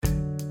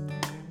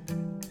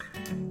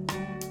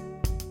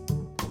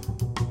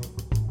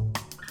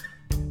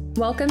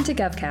Welcome to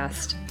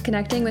GovCast,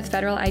 connecting with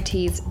federal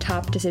IT's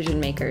top decision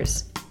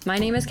makers. My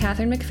name is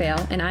Catherine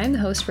McPhail, and I am the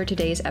host for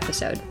today's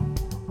episode.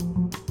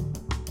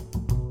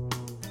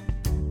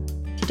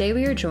 Today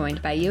we are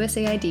joined by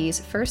USAID's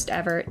first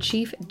ever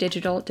Chief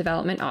Digital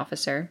Development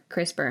Officer,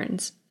 Chris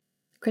Burns.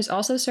 Chris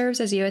also serves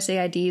as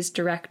USAID's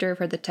Director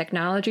for the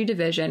Technology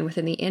Division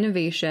within the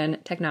Innovation,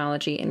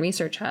 Technology, and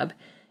Research Hub,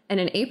 and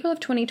in April of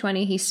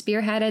 2020 he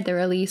spearheaded the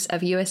release of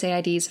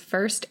USAID's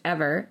first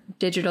ever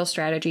digital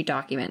strategy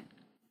document.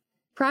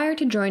 Prior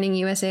to joining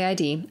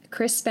USAID,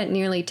 Chris spent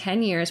nearly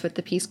 10 years with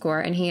the Peace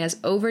Corps, and he has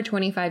over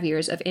 25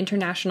 years of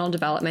international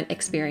development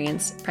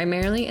experience,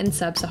 primarily in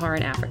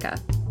sub-Saharan Africa.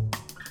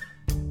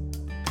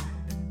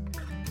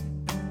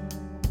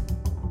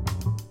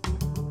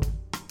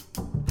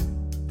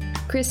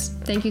 Chris,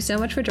 thank you so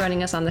much for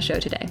joining us on the show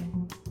today.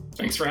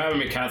 Thanks for having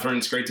me, Catherine.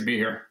 It's great to be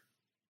here.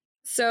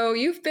 So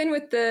you've been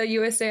with the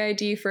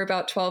USAID for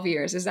about 12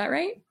 years, is that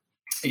right?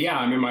 Yeah,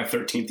 I'm in my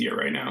 13th year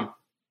right now.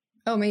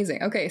 Oh,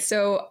 amazing. Okay,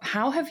 so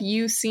how have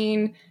you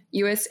seen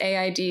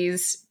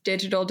USAID's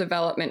digital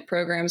development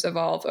programs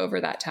evolve over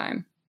that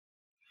time?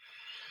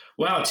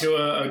 Well, to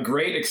a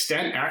great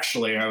extent,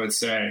 actually, I would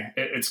say.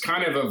 It's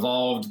kind of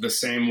evolved the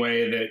same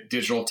way that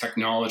digital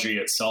technology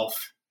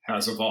itself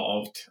has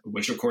evolved,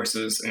 which of course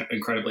is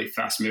incredibly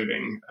fast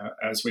moving,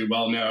 as we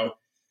well know.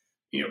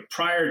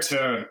 Prior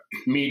to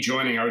me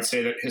joining, I would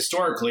say that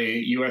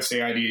historically,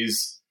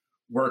 USAID's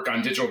work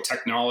on digital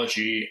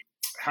technology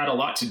had a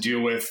lot to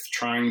do with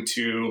trying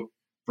to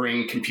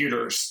bring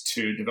computers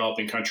to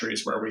developing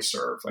countries where we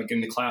serve, like in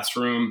the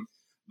classroom,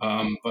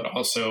 but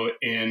also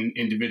in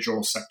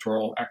individual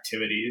sectoral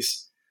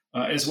activities,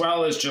 as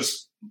well as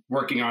just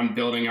working on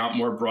building out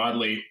more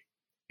broadly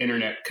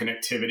internet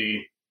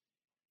connectivity,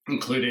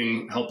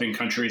 including helping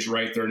countries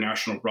write their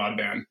national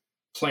broadband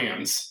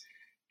plans.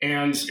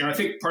 And I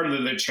think part of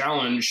the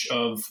challenge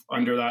of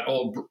under that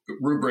old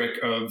rubric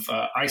of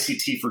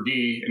ICT for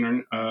D,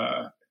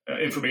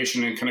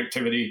 information and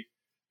connectivity,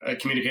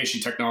 communication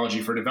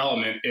technology for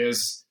development,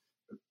 is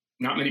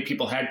not many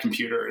people had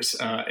computers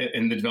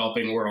in the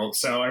developing world.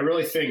 So I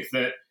really think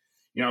that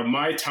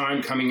my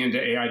time coming into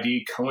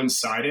AID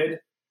coincided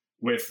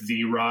with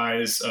the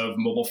rise of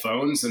mobile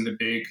phones and the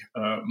big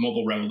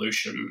mobile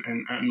revolution,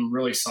 and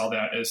really saw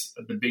that as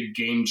the big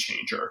game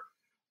changer.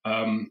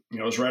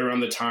 It was right around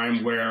the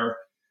time where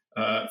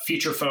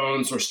feature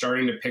phones were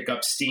starting to pick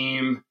up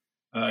steam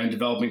in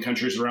developing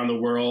countries around the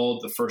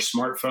world. The first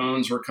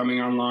smartphones were coming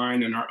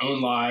online in our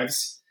own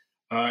lives,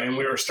 and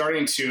we were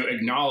starting to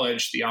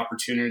acknowledge the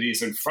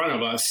opportunities in front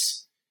of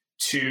us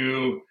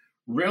to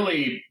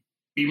really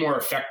be more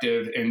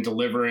effective in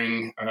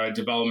delivering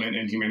development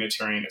and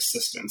humanitarian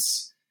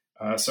assistance.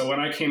 So when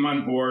I came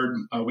on board,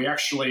 we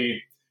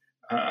actually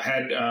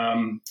had,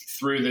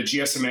 through the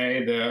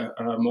GSMA, the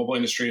Mobile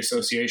Industry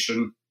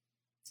Association,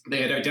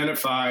 they had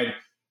identified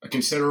a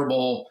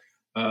considerable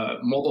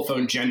mobile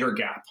phone gender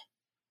gap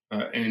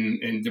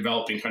in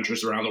developing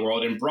countries around the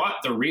world, and brought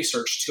the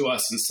research to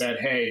us and said,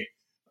 hey,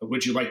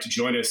 would you like to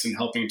join us in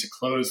helping to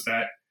close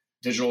that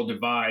digital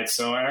divide?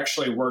 So I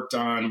actually worked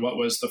on what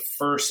was the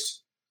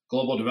first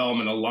Global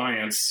Development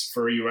Alliance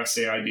for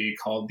USAID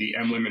called the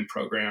M-Women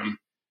Program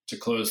to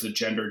close the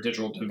gender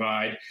digital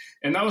divide.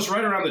 And that was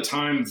right around the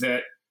time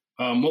that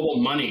mobile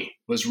money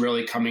was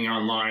really coming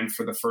online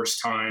for the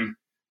first time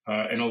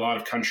in a lot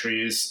of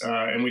countries.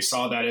 And we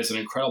saw that as an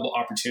incredible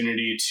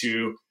opportunity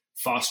to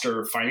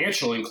foster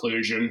financial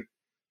inclusion,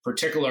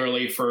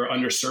 particularly for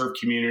underserved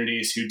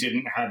communities who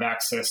didn't have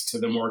access to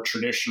the more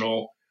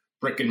traditional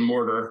brick and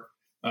mortar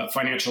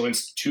financial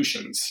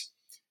institutions.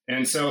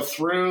 And so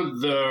through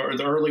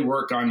the early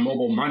work on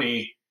mobile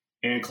money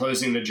and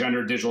closing the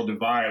gender digital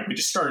divide, we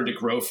just started to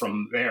grow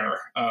from there.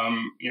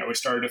 We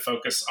started to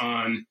focus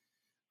on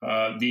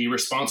the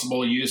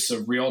responsible use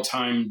of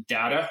real-time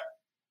data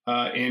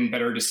in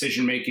better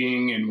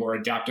decision-making and more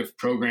adaptive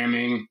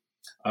programming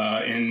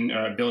in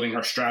building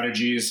our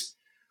strategies.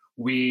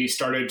 We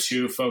started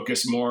to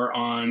focus more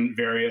on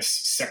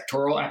various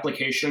sectoral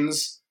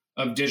applications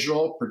of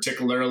digital,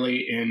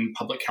 particularly in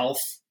public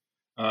health,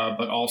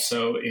 but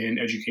also in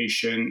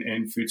education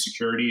and food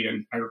security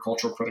and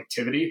agricultural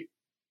productivity.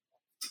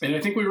 And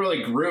I think we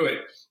really grew it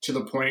to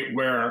the point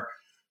where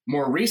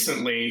more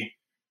recently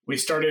we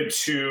started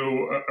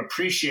to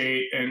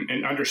appreciate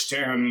and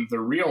understand the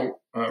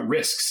real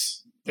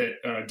risks that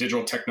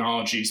digital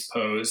technologies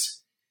pose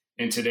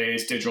in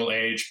today's digital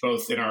age,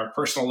 both in our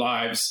personal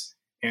lives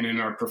and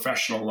in our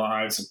professional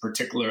lives, and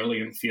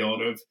particularly in the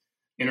field of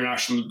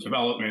international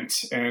development.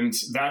 And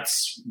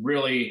that's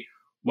really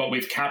what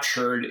we've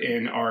captured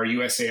in our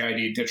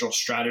USAID digital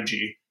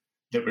strategy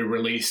that we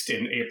released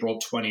in April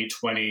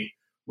 2020,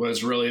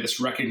 was really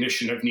this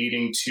recognition of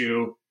needing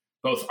to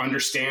both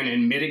understand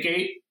and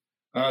mitigate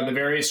the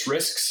various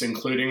risks,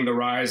 including the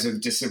rise of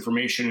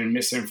disinformation and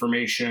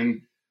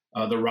misinformation,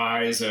 the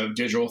rise of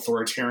digital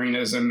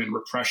authoritarianism and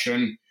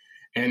repression,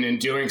 and in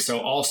doing so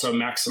also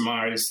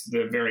maximize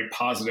the very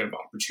positive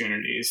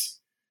opportunities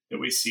that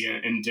we see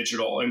in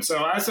digital. And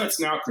so as that's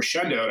now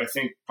crescendoed, I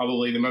think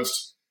probably the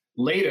most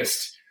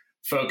latest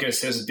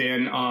focus has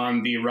been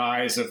on the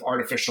rise of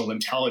artificial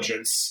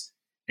intelligence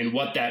and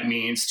what that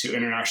means to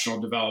international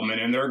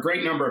development. And there are a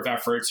great number of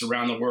efforts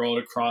around the world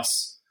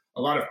across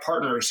a lot of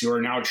partners who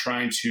are now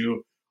trying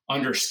to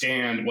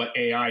understand what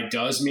AI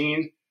does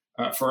mean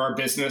for our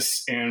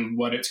business and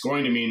what it's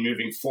going to mean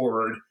moving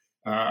forward.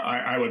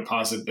 I would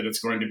posit that it's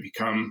going to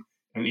become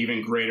an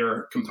even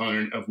greater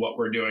component of what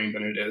we're doing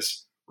than it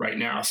is right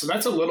now. So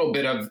that's a little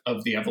bit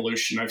of the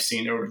evolution I've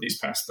seen over these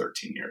past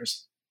 13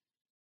 years.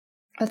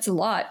 That's a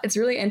lot. It's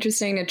really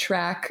interesting to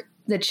track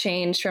the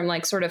change from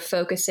like sort of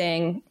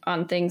focusing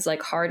on things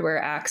like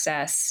hardware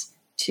access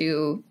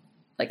to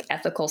like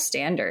ethical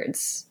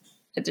standards.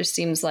 It just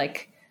seems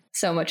like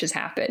so much has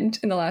happened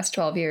in the last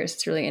 12 years.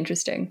 It's really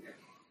interesting.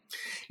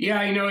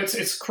 Yeah,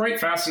 it's quite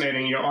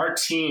fascinating. Our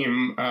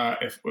team,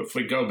 if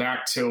we go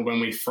back to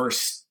when we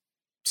first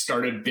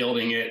started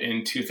building it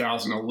in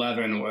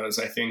 2011, was,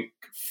 I think,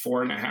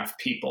 4.5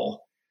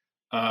 people,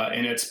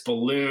 and it's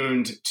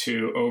ballooned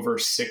to over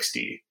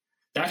 60.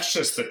 That's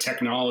just the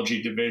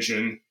technology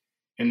division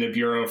in the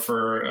Bureau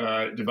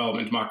for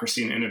Development,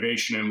 Democracy, and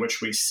Innovation in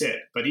which we sit.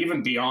 But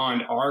even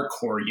beyond our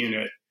core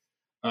unit,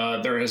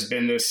 there has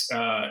been this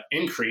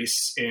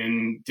increase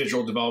in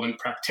digital development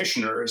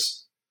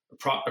practitioners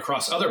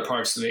across other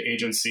parts of the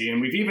agency. And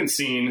we've even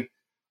seen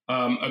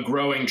a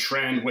growing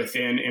trend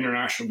within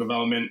international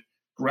development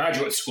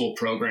graduate school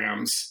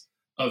programs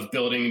of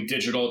building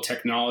digital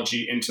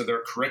technology into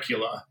their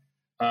curricula,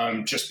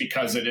 just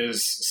because it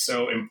is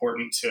so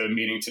important to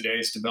meeting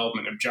today's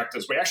development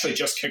objectives. We actually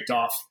just kicked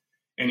off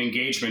an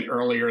engagement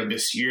earlier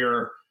this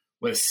year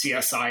with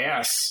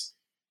CSIS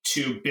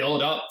to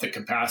build up the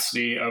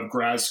capacity of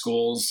grad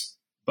schools,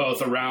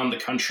 both around the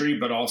country,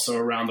 but also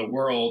around the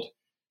world,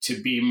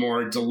 to be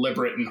more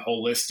deliberate and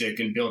holistic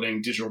in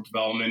building digital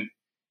development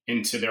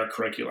into their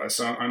curricula.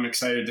 So I'm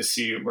excited to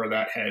see where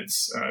that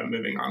heads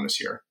moving on this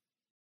year.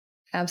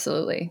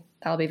 Absolutely.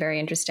 That'll be very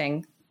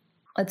interesting.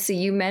 Let's see,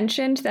 you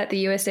mentioned that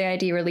the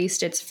USAID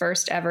released its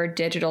first ever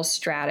digital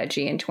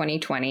strategy in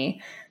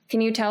 2020. Can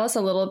you tell us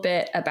a little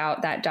bit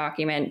about that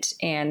document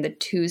and the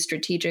 2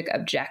 strategic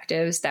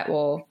objectives that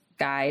will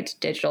guide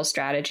digital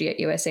strategy at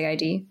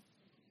USAID?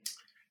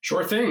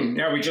 Sure thing.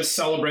 Yeah, we just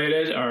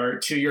celebrated our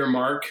 2-year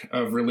mark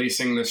of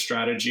releasing the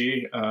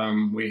strategy.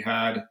 We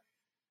had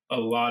a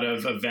lot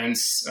of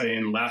events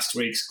in last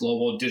week's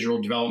Global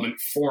Digital Development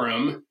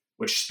Forum,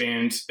 which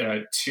spanned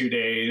 2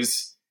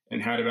 days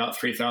and had about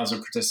 3,000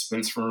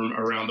 participants from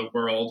around the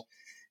world.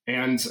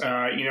 And,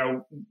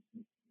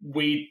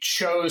 we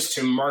chose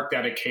to mark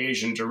that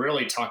occasion to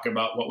really talk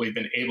about what we've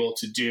been able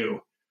to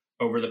do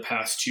over the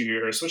past 2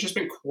 years, which has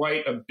been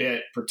quite a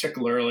bit,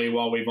 particularly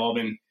while we've all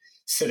been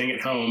sitting at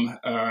home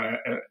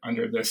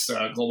under this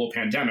global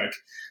pandemic.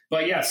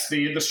 But yes,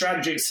 the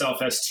strategy itself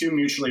has 2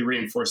 mutually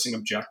reinforcing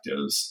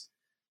objectives.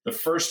 The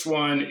first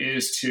one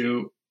is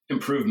to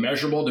improve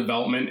measurable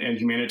development and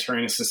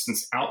humanitarian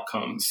assistance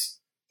outcomes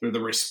through the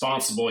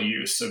responsible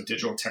use of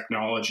digital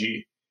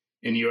technology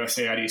in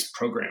USAID's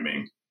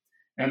programming.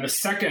 And the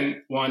second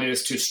one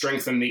is to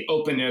strengthen the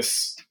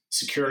openness,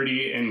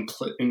 security, and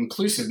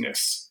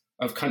inclusiveness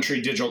of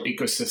country digital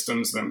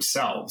ecosystems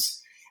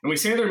themselves. And we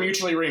say they're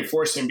mutually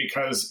reinforcing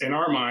because in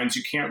our minds,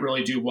 you can't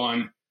really do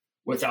one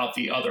without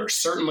the other.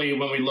 Certainly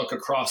when we look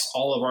across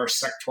all of our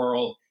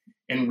sectoral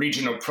and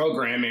regional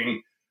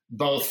programming,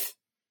 both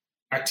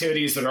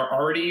activities that are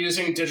already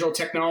using digital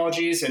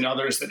technologies and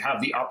others that have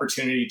the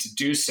opportunity to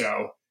do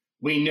so,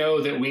 we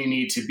know that we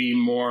need to be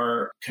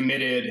more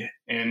committed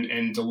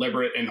and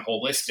deliberate and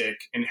holistic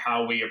in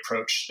how we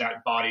approach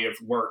that body of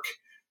work.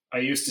 I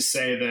used to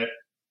say that,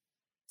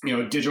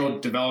 digital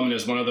development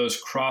is one of those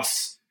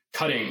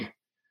cross-cutting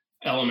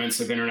elements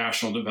of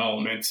international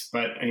development.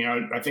 But,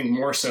 I think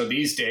more so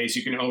these days,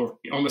 you can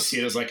almost see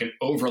it as like an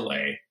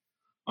overlay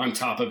on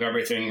top of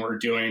everything we're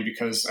doing,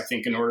 because I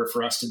think in order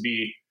for us to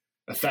be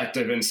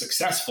effective and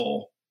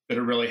successful, that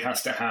it really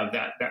has to have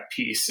that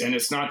piece. And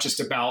it's not just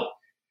about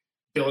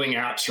building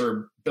apps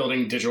or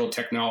building digital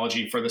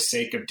technology for the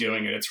sake of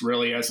doing it. It's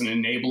really as an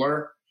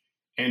enabler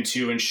and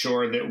to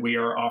ensure that we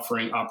are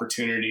offering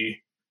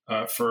opportunity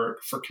for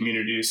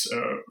communities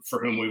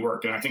for whom we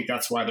work. And I think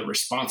that's why the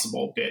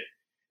responsible bit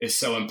is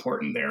so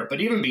important there. But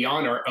even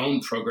beyond our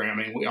own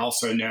programming, we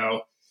also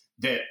know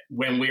that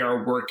when we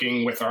are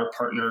working with our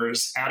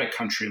partners at a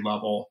country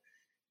level,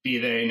 be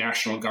they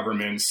national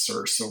governments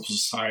or civil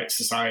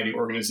society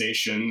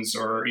organizations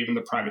or even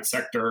the private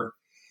sector,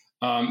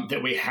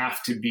 that we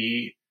have to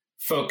be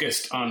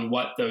focused on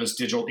what those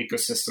digital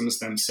ecosystems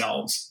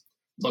themselves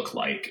look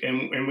like.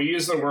 And we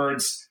use the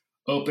words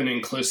open,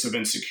 inclusive,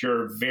 and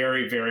secure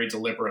very, very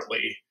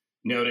deliberately,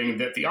 noting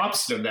that the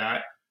opposite of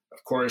that,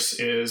 of course,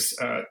 is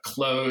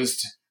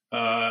closed,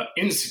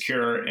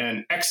 insecure,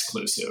 and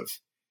exclusive.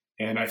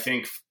 And I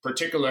think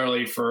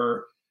particularly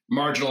for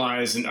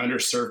marginalized and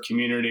underserved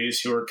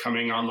communities who are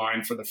coming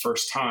online for the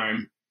first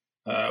time,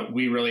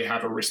 we really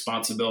have a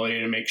responsibility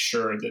to make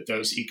sure that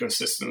those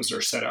ecosystems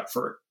are set up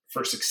for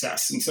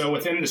success. And so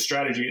within the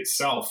strategy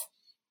itself,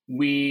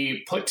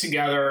 we put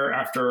together,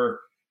 after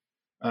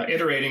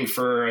iterating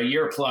for a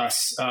year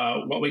plus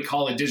what we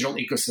call a digital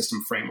ecosystem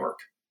framework.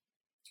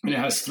 And it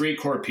has three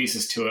core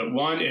pieces to it.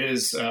 One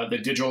is the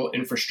digital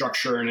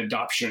infrastructure and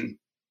adoption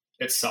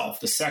itself.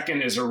 The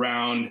second is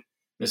around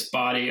this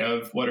body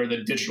of what are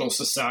the digital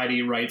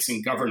society rights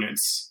and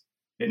governance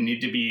that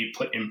need to be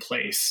put in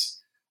place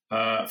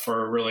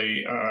for a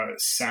really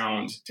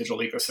sound digital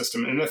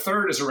ecosystem. And the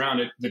third is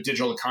around the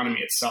digital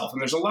economy itself.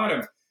 And there's a lot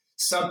of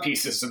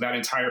sub-pieces to that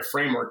entire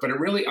framework, but it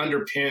really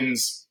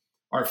underpins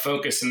our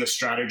focus in the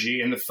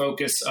strategy and the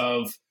focus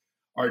of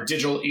our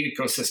digital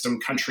ecosystem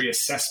country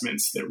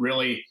assessments that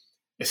really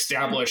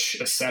establish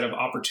a set of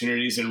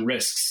opportunities and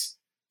risks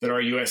that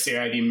our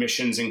USAID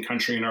missions in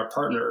country and our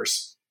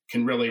partners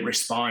can really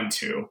respond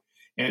to.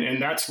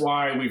 And that's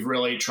why we've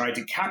really tried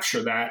to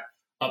capture that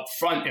up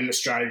front in the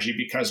strategy,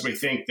 because we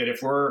think that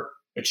if we're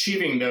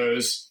achieving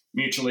those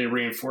mutually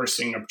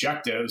reinforcing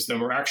objectives,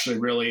 then we're actually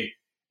really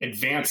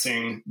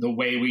advancing the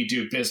way we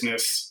do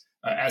business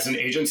as an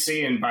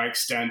agency, and by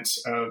extent,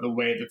 the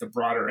way that the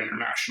broader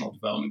international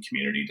development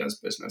community does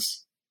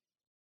business.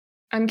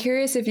 I'm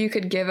curious if you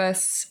could give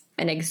us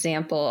an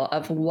example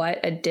of what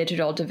a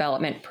digital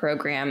development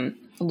program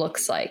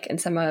looks like and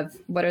some of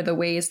what are the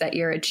ways that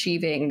you're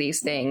achieving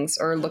these things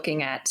or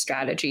looking at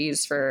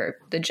strategies for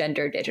the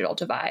gender digital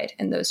divide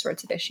and those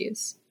sorts of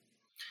issues.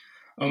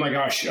 Oh my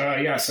gosh.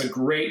 Yes, a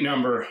great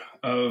number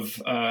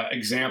of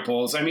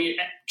examples. I mean,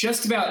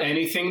 just about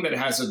anything that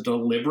has a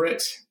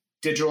deliberate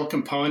digital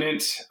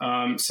component.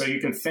 So you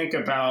can think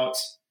about,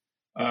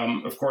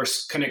 of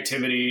course,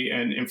 connectivity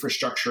and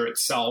infrastructure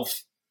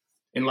itself.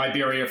 In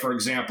Liberia, for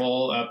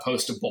example,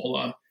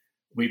 post-Ebola,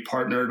 we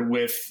partnered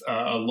with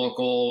a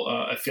local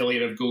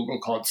affiliate of Google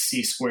called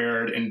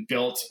C-Squared and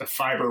built a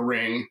fiber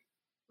ring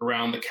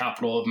around the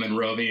capital of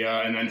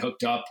Monrovia, and then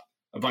hooked up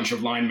a bunch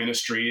of line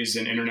ministries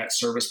and internet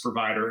service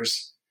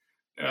providers.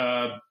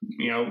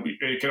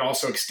 It could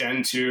also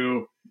extend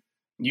to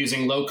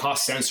using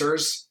low-cost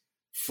sensors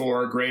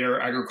for greater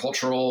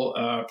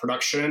agricultural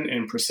production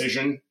and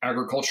precision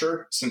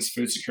agriculture, since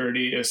food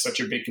security is such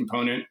a big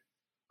component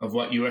of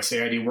what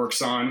USAID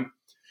works on.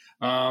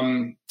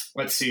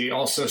 Let's see,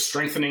 also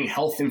strengthening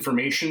health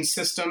information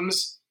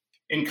systems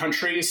in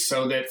countries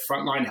so that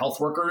frontline health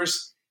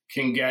workers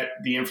can get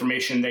the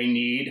information they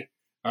need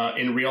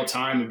in real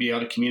time and be able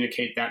to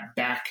communicate that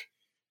back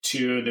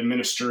to the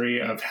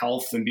Ministry of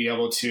Health and be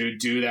able to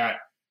do that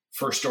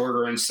first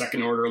order and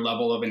second order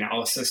level of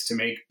analysis to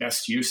make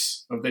best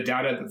use of the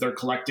data that they're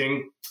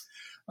collecting.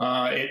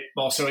 It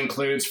also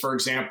includes, for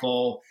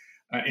example,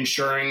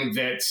 ensuring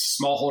that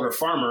smallholder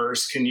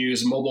farmers can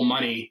use mobile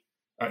money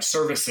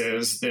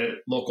services that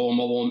local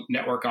mobile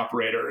network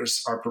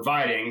operators are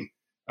providing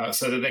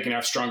so that they can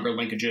have stronger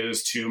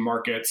linkages to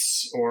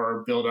markets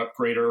or build up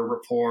greater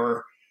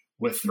rapport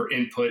with their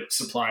input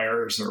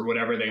suppliers or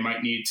whatever they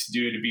might need to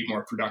do to be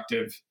more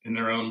productive in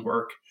their own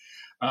work.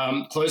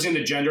 Closing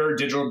the gender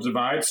digital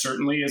divide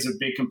certainly is a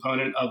big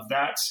component of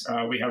that.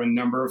 We have a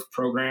number of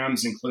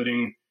programs,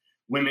 including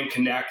Women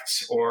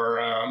Connect, or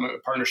a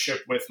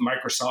partnership with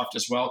Microsoft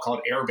as well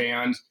called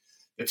Airband,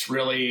 that's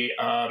really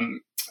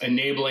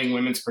enabling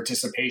women's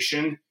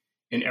participation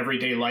in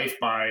everyday life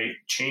by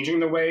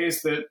changing the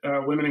ways that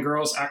women and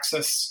girls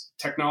access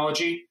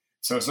technology.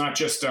 So it's not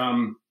just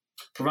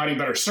providing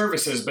better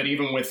services, but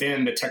even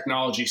within the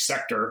technology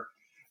sector,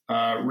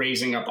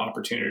 raising up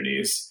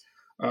opportunities.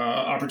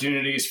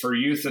 Opportunities for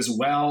youth as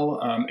well,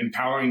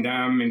 empowering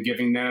them and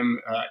giving them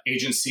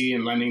agency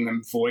and lending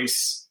them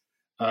voice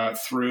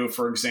through,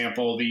 for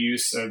example, the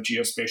use of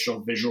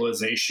geospatial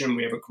visualization.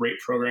 We have a great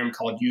program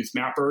called Youth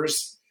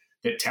Mappers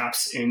that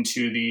taps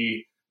into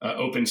the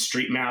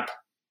OpenStreetMap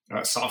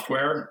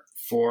software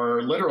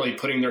for literally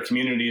putting their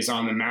communities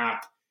on the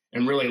map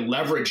and really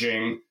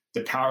leveraging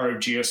the power of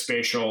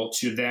geospatial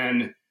to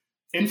then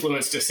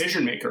influence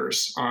decision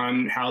makers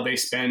on how they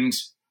spend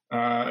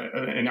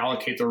and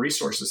allocate their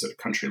resources at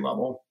a country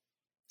level.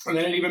 And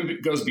then it even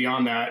goes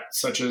beyond that,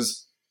 such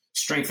as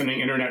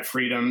strengthening internet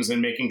freedoms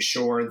and making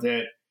sure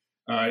that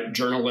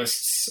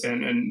journalists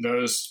and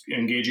those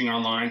engaging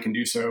online can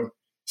do so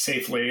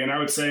safely. And I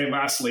would say,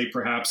 lastly,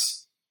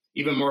 perhaps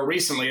even more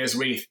recently, as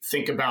we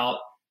think about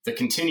the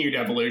continued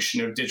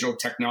evolution of digital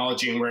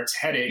technology and where it's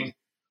heading,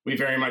 we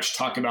very much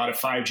talk about a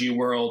 5G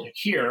world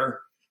here,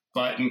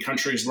 but in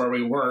countries where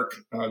we work,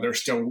 they're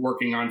still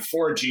working on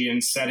 4G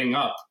and setting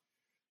up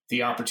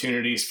the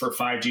opportunities for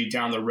 5G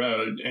down the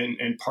road.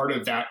 And part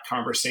of that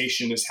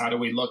conversation is how do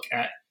we look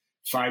at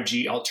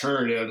 5G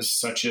alternatives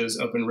such as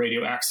open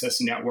radio access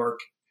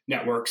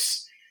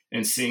networks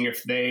and seeing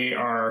if they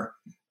are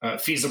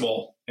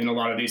feasible in a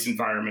lot of these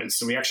environments.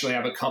 So we actually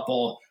have a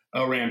couple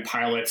O-RAN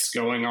pilots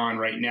going on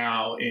right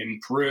now in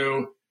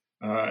Peru,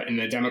 in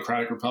the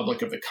Democratic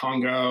Republic of the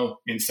Congo,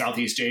 in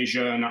Southeast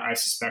Asia, and I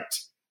suspect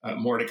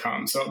more to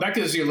come. So that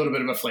gives you a little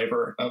bit of a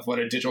flavor of what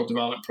a digital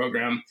development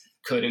program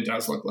could and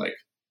does look like.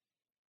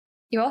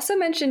 You also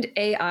mentioned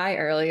AI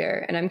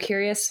earlier, and I'm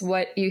curious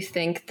what you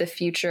think the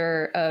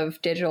future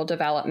of digital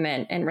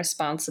development and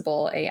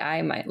responsible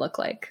AI might look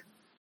like.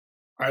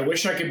 I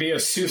wish I could be a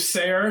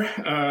soothsayer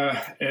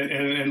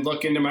and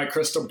look into my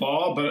crystal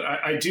ball, but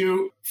I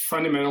do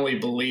fundamentally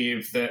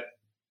believe that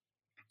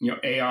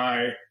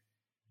AI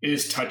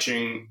is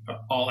touching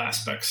all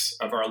aspects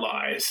of our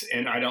lives,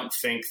 and I don't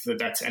think that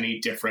that's any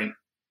different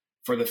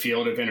for the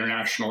field of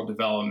international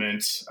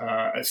development.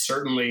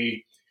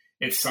 Certainly,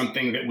 it's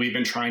something that we've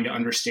been trying to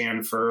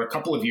understand for a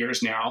couple of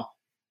years now.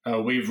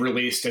 We've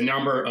released a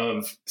number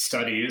of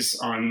studies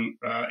on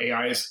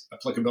AI's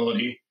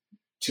applicability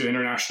to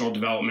international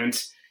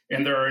development.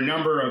 And there are a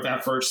number of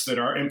efforts that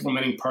our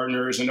implementing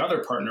partners and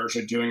other partners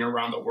are doing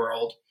around the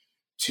world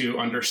to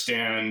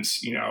understand,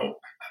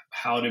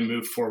 how to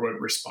move forward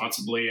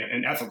responsibly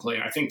and ethically.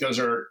 And I think those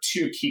are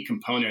two key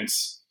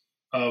components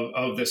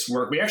of this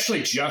work. We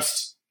actually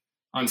just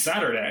on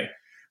Saturday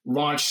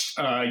launched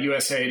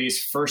USAID's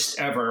first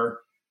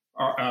ever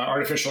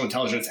artificial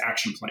intelligence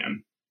action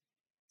plan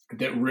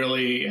that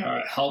really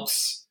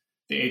helps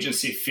the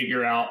agency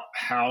figure out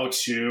how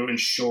to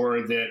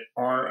ensure that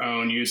our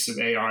own use of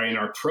AI in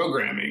our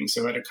programming,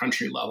 so at a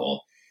country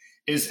level,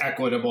 is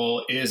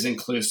equitable, is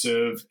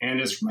inclusive,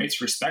 and is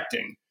rights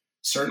respecting.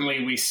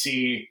 Certainly, we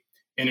see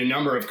in a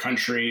number of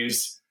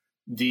countries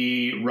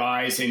the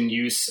rise in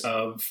use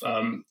of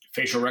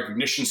facial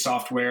recognition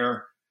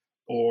software,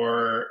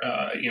 or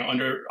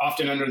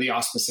often under the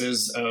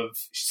auspices of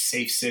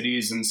safe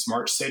cities and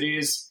smart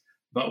cities.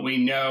 But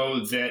we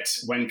know that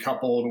when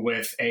coupled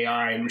with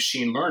AI and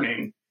machine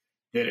learning,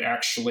 that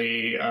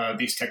actually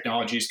these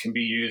technologies can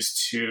be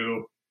used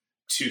to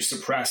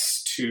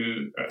suppress,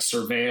 to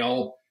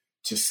surveil,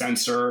 to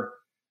censor.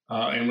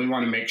 And we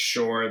want to make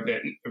sure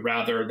that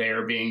rather they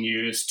are being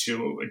used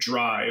to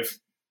drive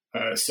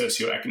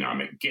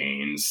socioeconomic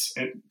gains.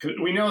 And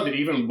we know that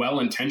even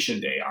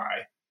well-intentioned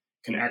AI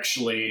can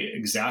actually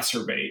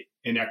exacerbate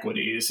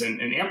inequities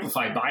and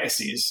amplify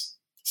biases,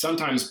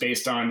 sometimes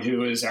based on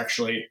who is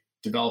actually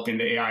developing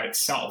the AI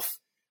itself.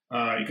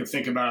 You could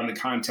think about in the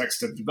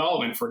context of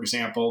development, for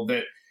example,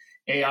 that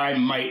AI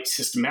might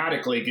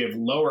systematically give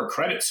lower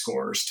credit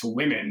scores to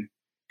women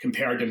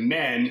compared to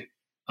men,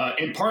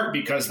 in part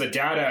because the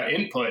data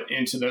input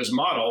into those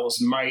models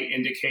might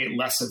indicate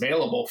less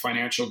available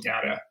financial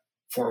data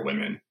for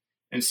women.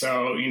 And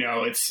so,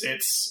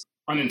 it's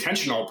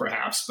unintentional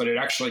perhaps, but it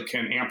actually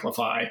can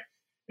amplify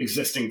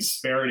existing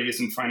disparities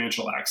in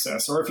financial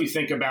access. Or if you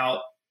think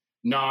about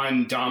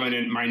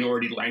non-dominant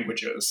minority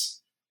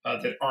languages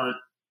that aren't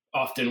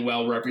often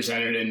well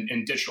represented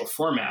in digital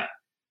format,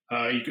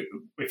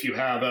 if you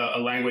have a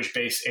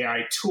language-based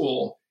AI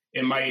tool,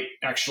 it might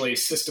actually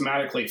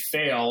systematically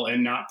fail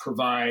and not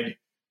provide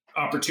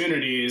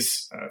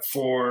opportunities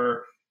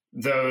for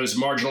those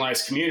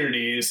marginalized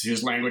communities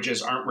whose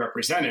languages aren't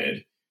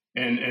represented,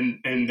 and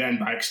then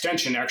by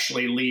extension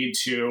actually lead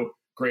to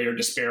greater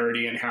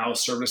disparity in how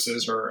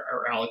services are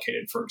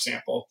allocated, for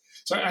example.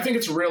 So I think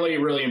it's really,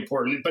 really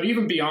important. But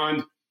even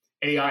beyond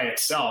AI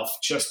itself,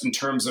 just in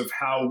terms of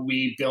how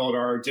we build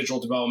our digital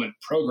development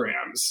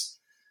programs,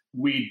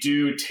 we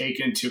do take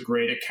into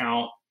great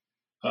account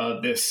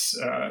this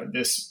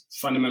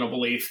fundamental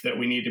belief that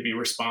we need to be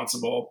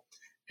responsible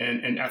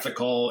and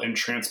ethical and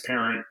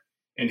transparent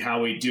in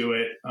how we do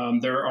it.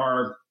 There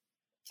are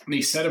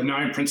these set of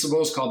 9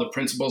 principles called the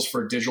Principles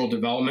for Digital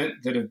Development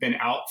that have been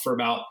out for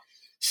about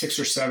 6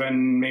 or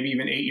 7, maybe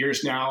even 8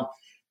 years now,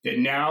 that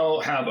now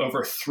have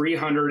over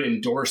 300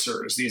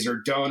 endorsers. These are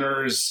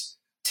donors,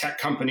 tech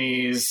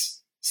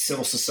companies,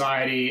 civil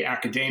society,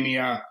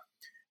 academia,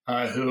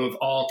 who have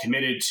all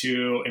committed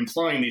to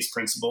employing these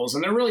principles.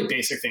 And they're really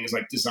basic things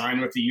like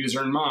design with the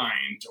user in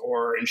mind,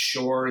 or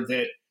ensure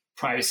that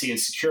privacy and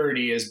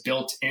security is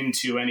built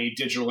into any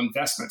digital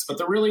investments. But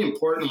they're really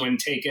important when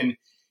taken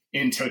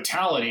in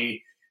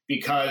totality,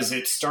 because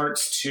it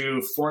starts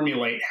to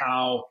formulate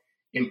how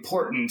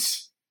important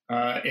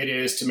it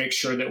is to make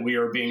sure that we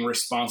are being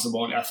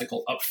responsible and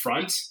ethical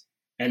upfront,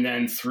 and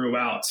then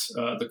throughout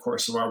the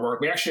course of our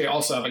work. We actually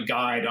also have a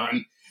guide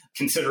on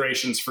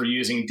considerations for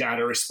using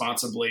data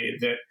responsibly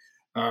that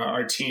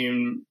our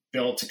team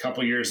built a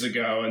couple years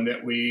ago, and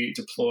that we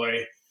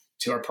deploy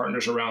to our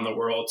partners around the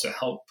world to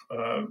help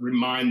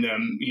remind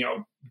them,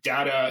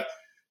 data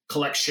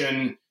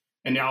collection,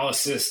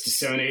 analysis,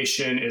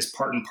 dissemination is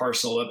part and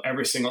parcel of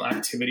every single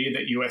activity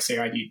that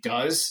USAID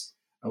does.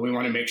 We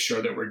want to make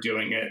sure that we're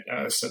doing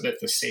it so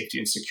that the safety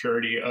and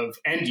security of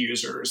end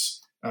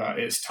users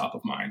is top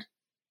of mind.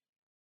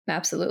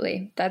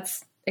 Absolutely.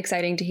 That's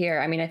exciting to hear.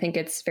 I mean, I think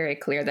it's very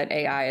clear that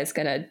AI is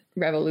going to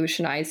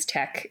revolutionize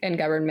tech and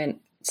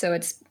government. So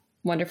it's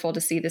wonderful to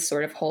see this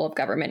sort of whole of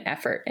government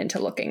effort into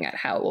looking at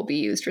how it will be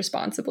used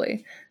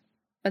responsibly.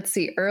 Let's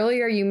see.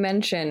 Earlier, you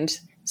mentioned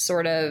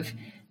sort of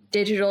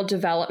digital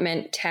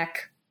development,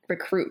 tech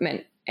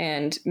recruitment,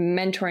 and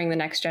mentoring the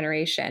next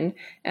generation.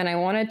 And I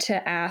wanted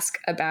to ask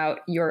about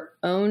your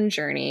own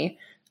journey.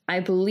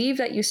 I believe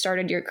that you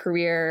started your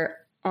career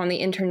on the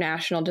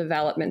international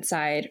development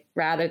side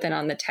rather than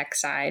on the tech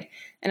side.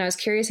 And I was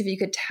curious if you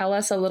could tell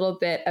us a little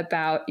bit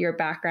about your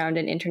background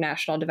in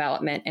international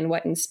development and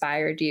what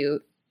inspired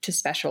you to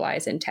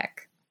specialize in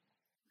tech.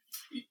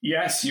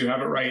 Yes, you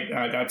have it right.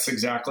 That's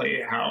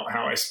exactly how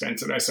I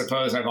spent it. I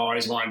suppose I've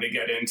always wanted to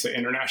get into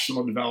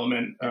international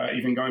development,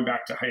 even going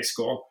back to high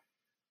school.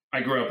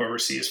 I grew up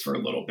overseas for a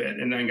little bit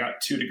and then got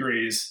 2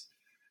 degrees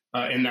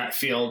in that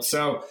field.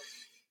 So,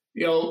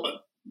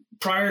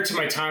 prior to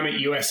my time at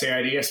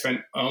USAID, I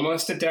spent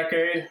almost a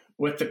decade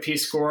with the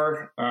Peace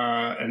Corps.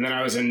 And then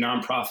I was in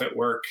nonprofit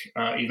work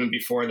even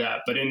before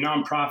that. But in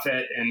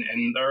nonprofit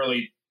and the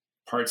early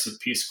parts of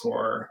Peace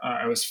Corps,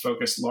 I was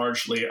focused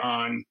largely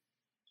on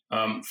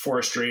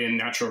forestry and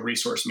natural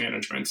resource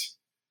management,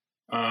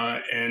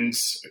 and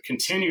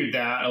continued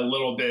that a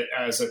little bit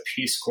as a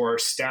Peace Corps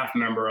staff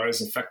member. I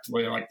was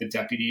effectively like the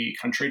deputy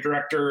country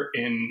director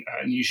in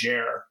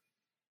Niger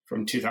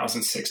from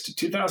 2006 to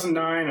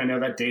 2009. I know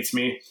that dates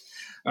me.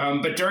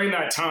 But during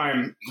that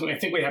time, I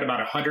think we had about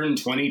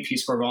 120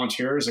 Peace Corps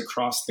volunteers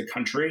across the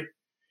country,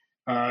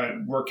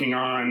 working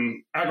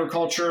on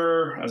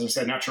agriculture, as I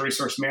said, natural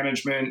resource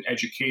management,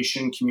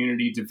 education,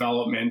 community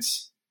development,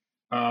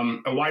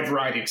 a wide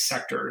variety of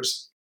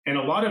sectors. And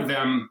a lot of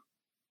them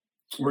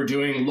were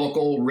doing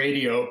local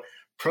radio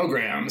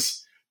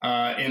programs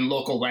in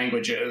local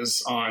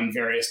languages on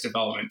various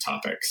development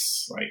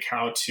topics, like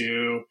how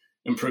to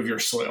improve your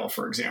soil,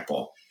 for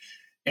example.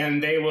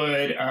 And they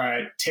would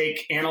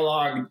take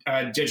analog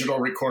digital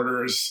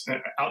recorders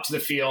out to the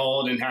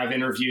field and have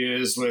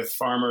interviews with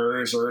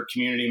farmers or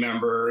community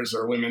members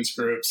or women's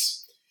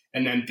groups,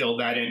 and then build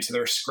that into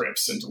their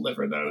scripts and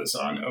deliver those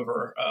on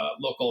over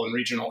local and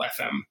regional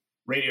FM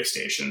radio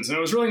stations. And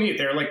it was really neat.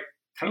 They were like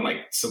kind of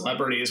like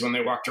celebrities when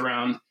they walked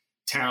around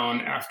town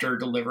after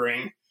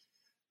delivering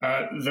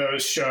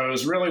those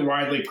shows. Really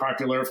widely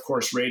popular. Of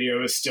course,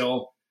 radio is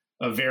still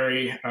a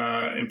very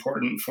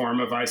important form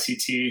of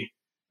ICT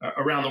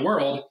around the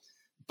world.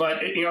 But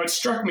it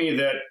struck me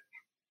that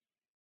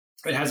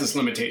it has its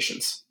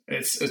limitations.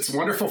 It's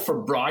wonderful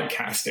for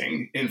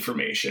broadcasting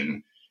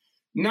information,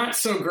 not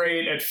so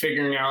great at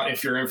figuring out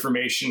if your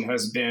information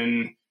has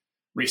been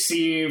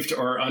received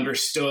or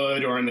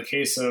understood, or in the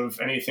case of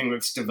anything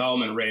that's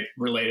development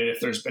related, if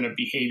there's been a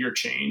behavior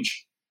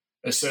change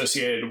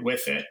associated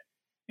with it.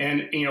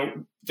 And,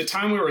 the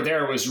time we were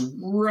there was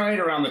right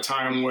around the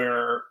time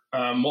where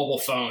mobile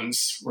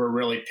phones were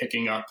really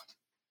picking up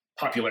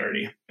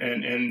popularity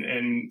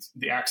and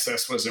the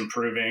access was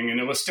improving. And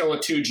it was still a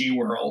 2G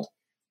world,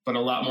 but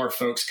a lot more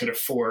folks could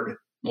afford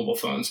mobile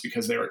phones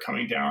because they were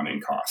coming down in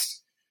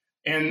cost.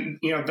 And,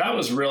 that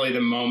was really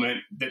the moment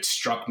that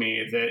struck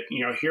me that,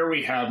 here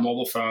we have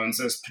mobile phones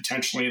as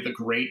potentially the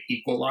great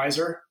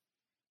equalizer,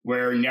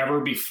 where never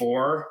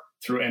before,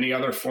 through any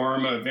other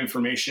form of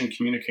information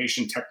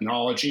communication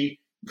technology,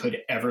 could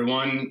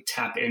everyone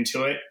tap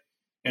into it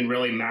and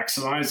really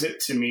maximize it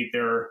to meet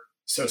their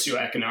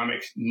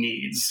socioeconomic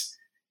needs.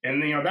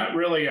 And, that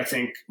really, I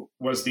think,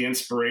 was the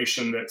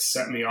inspiration that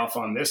set me off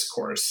on this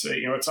course.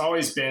 It's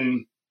always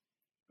been,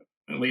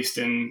 at least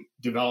in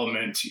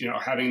development,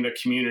 having the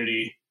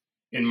community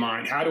in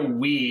mind. How do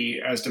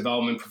we as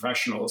development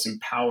professionals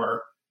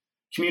empower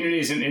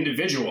communities and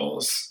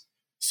individuals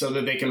so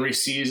that they can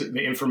receive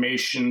the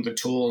information, the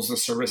tools, the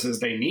services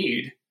they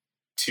need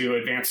to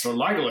advance their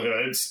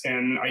livelihoods,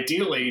 and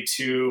ideally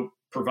to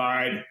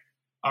provide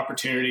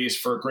opportunities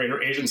for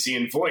greater agency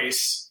and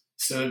voice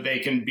so that they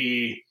can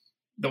be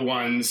the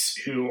ones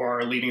who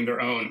are leading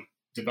their own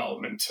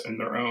development and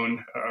their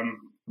own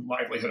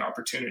livelihood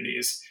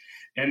opportunities.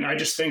 And I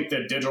just think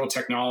that digital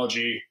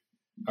technology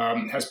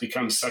has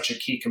become such a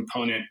key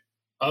component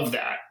of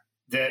that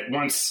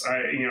once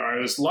I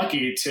was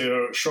lucky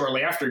to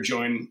shortly after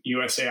join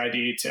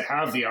USAID to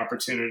have the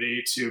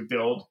opportunity to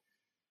build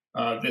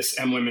this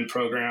MWomen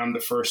program, the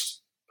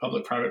first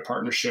public-private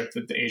partnership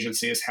that the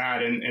agency has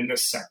had in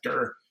this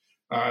sector.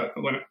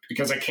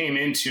 Because I came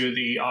into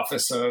the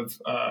Office of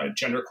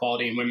Gender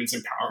Equality and Women's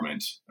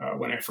Empowerment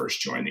when I first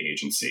joined the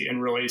agency,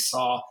 and really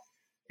saw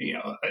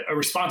a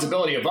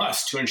responsibility of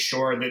us to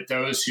ensure that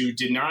those who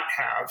did not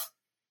have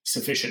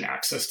sufficient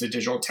access to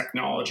digital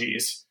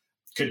technologies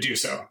could do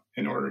so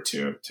in order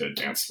to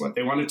advance what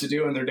they wanted to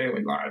do in their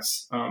daily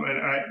lives.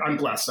 And I'm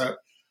blessed.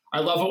 I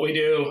love what we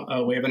do.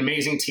 We have an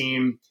amazing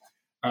team.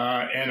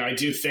 And I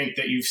do think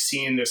that you've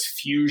seen this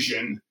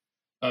fusion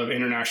of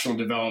international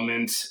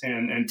development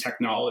and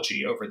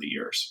technology over the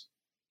years.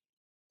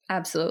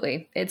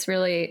 Absolutely. It's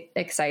really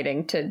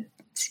exciting to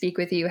speak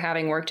with you,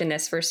 having worked in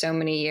this for so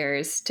many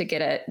years, to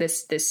get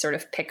this sort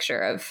of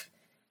picture of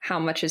how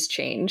much has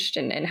changed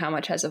and how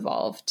much has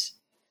evolved.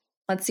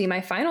 Let's see.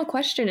 My final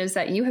question is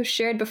that you have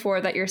shared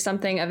before that you're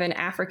something of an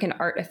African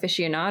art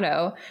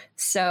aficionado.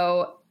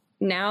 So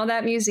now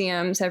that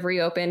museums have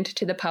reopened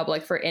to the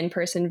public for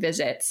in-person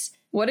visits,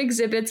 what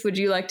exhibits would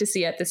you like to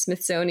see at the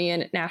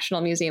Smithsonian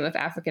National Museum of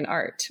African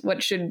Art?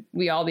 What should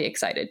we all be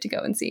excited to go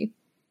and see?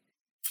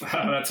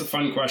 That's a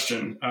fun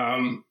question.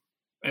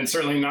 And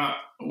certainly not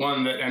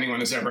one that anyone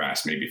has ever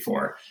asked me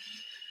before.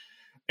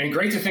 And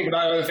great to think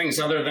about other things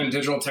other than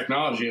digital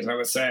technology, as I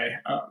would say.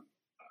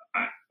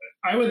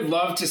 I would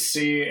love to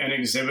see an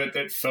exhibit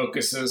that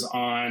focuses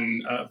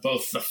on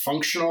both the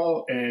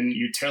functional and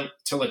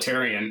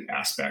utilitarian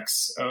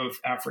aspects of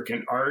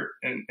African art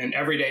and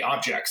everyday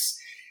objects.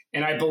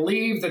 And I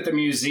believe that the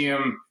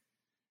museum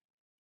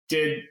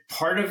did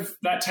part of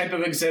that type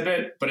of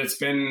exhibit, but it's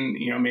been,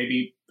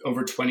 maybe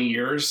over 20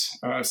 years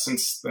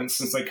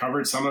since I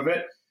covered some of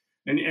it.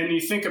 And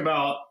you think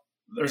about,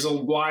 there's a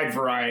wide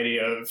variety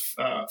of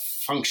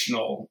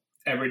functional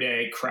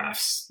everyday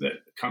crafts that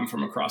come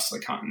from across the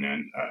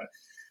continent.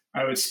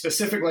 I would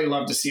specifically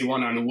love to see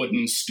one on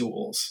wooden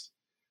stools,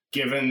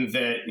 given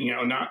that,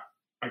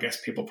 I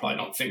guess people probably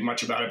don't think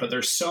much about it, but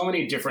there's so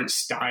many different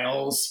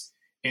styles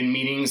and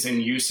meanings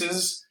and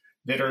uses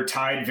that are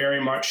tied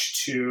very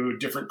much to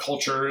different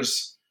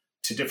cultures,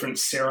 to different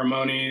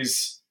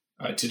ceremonies,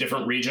 to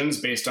different regions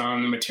based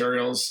on the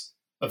materials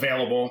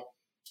available.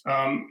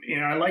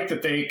 I like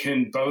that they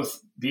can both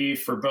be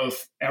for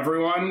both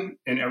everyone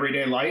in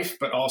everyday life,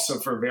 but also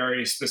for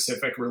very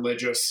specific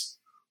religious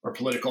or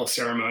political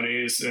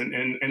ceremonies.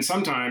 And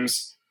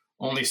sometimes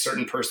only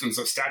certain persons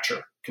of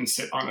stature can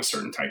sit on a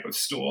certain type of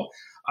stool.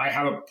 I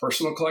have a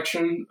personal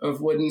collection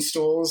of wooden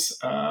stools,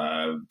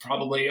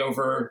 probably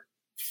over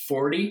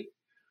 40.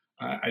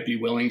 I'd be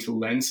willing to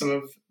lend some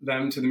of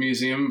them to the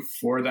museum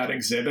for that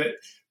exhibit.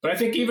 But I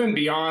think even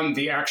beyond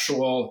the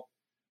actual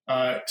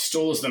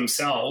stools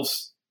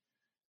themselves,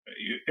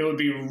 it would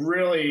be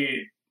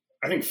really,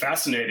 I think,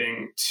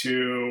 fascinating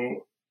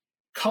to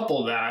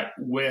couple that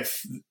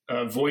with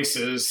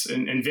voices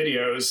and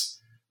videos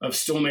of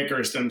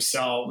stoolmakers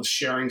themselves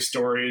sharing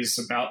stories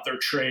about their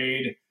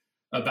trade,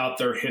 about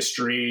their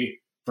history,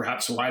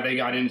 perhaps why they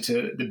got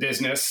into the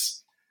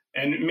business,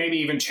 and maybe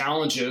even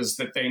challenges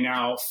that they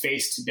now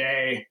face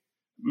today.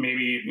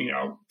 Maybe,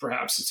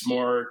 perhaps it's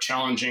more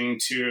challenging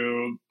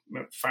to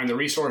find the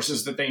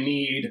resources that they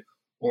need,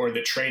 or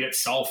the trade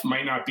itself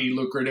might not be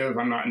lucrative.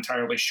 I'm not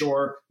entirely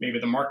sure. Maybe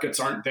the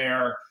markets aren't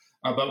there,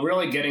 but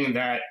really getting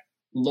that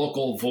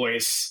local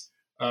voice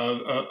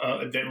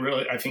that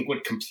really, I think,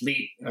 would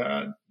complete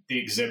the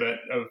exhibit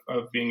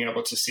of being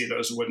able to see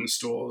those wooden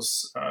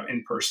stools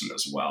in person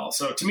as well.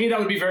 So to me, that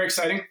would be very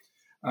exciting.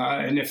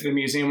 And if the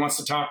museum wants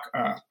to talk,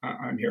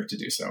 I'm here to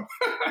do so.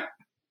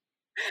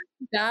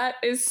 That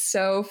is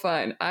so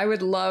fun. I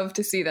would love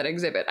to see that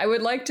exhibit. I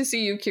would like to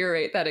see you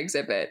curate that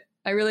exhibit.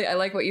 I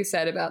like what you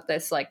said about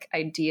this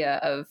idea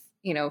of,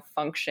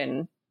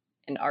 function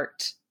and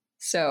art.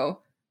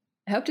 So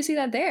I hope to see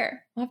that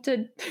there. I'll have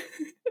to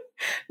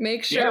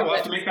make sure we'll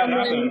have to make that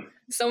happen.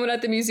 Someone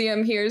at the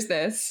museum hears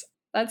this.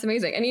 That's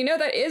amazing. And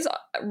that is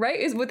right.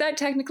 Would that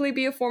technically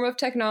be a form of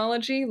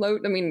technology?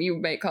 You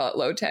may call it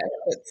low tech,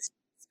 but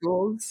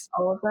schools,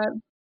 all of that.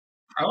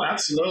 Oh,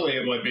 absolutely,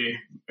 it would be.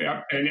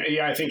 Yeah, and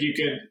I think you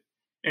could,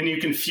 and you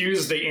can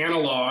fuse the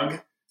analog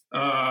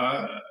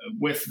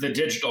with the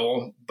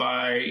digital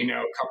by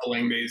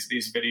coupling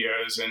these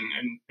videos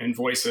and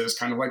voices,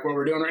 kind of like what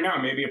we're doing right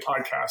now. Maybe a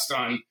podcast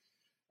on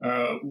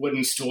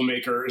wooden stool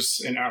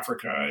makers in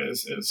Africa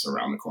is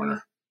around the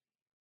corner.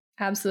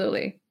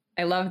 Absolutely,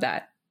 I love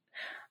that.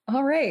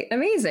 All right,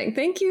 amazing.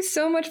 Thank you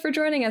so much for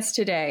joining us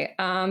today.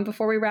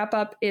 Before we wrap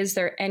up, is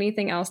there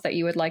anything else that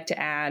you would like to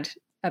add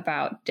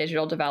about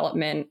digital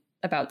development,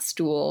 about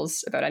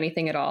stools, about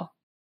anything at all?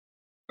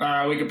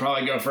 We could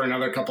probably go for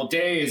another couple of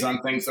days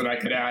on things that I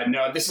could add.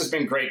 No, this has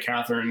been great,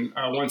 Catherine.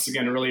 Once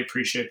again, I really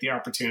appreciate the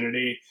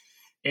opportunity.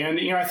 And,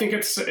 I think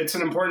it's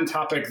an important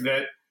topic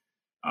that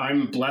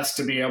I'm blessed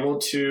to be able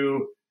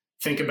to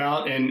think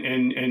about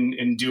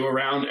and do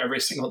around every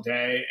single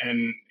day.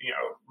 And,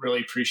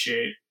 really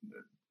appreciate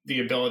the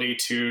ability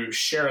to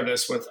share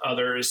this with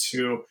others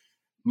who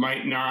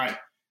might not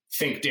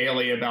think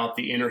daily about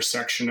the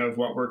intersection of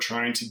what we're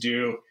trying to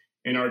do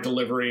in our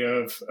delivery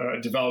of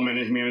development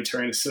and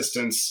humanitarian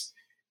assistance,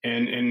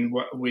 and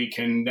what we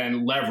can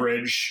then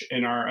leverage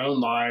in our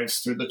own lives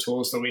through the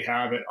tools that we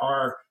have at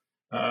our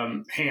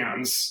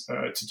hands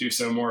to do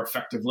so more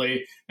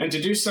effectively, and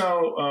to do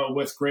so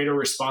with greater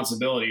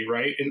responsibility,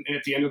 right? And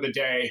at the end of the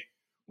day,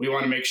 we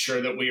want to make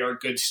sure that we are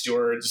good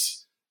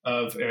stewards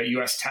of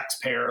U.S.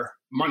 taxpayer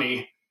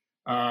money.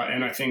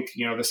 And I think,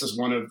 this is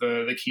one of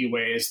the key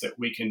ways that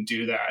we can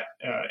do that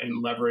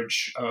in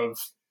leverage of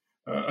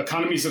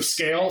economies of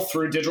scale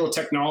through digital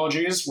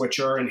technologies, which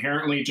are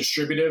inherently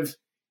distributive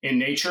in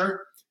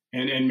nature,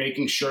 and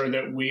making sure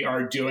that we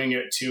are doing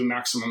it to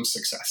maximum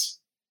success.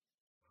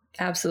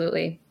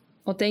 Absolutely.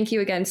 Well, thank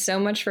you again so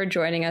much for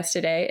joining us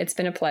today. It's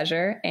been a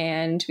pleasure,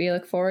 and we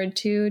look forward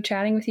to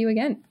chatting with you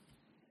again.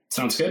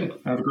 Sounds good.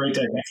 Have a great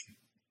day.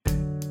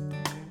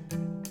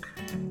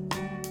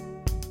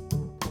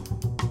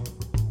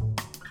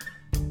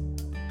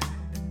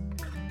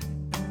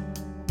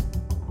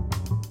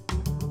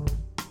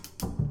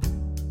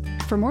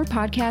 For more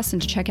podcasts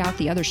and to check out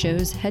the other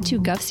shows, head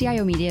to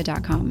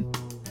govciomedia.com.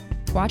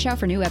 Watch out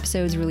for new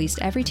episodes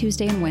released every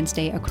Tuesday and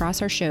Wednesday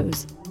across our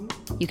shows.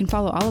 You can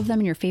follow all of them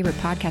in your favorite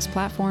podcast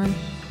platform.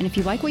 And if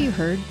you like what you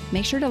heard,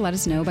 make sure to let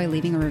us know by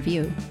leaving a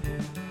review.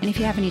 And if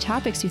you have any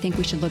topics you think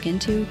we should look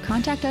into,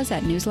 contact us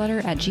at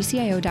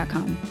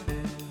newsletter@gcio.com.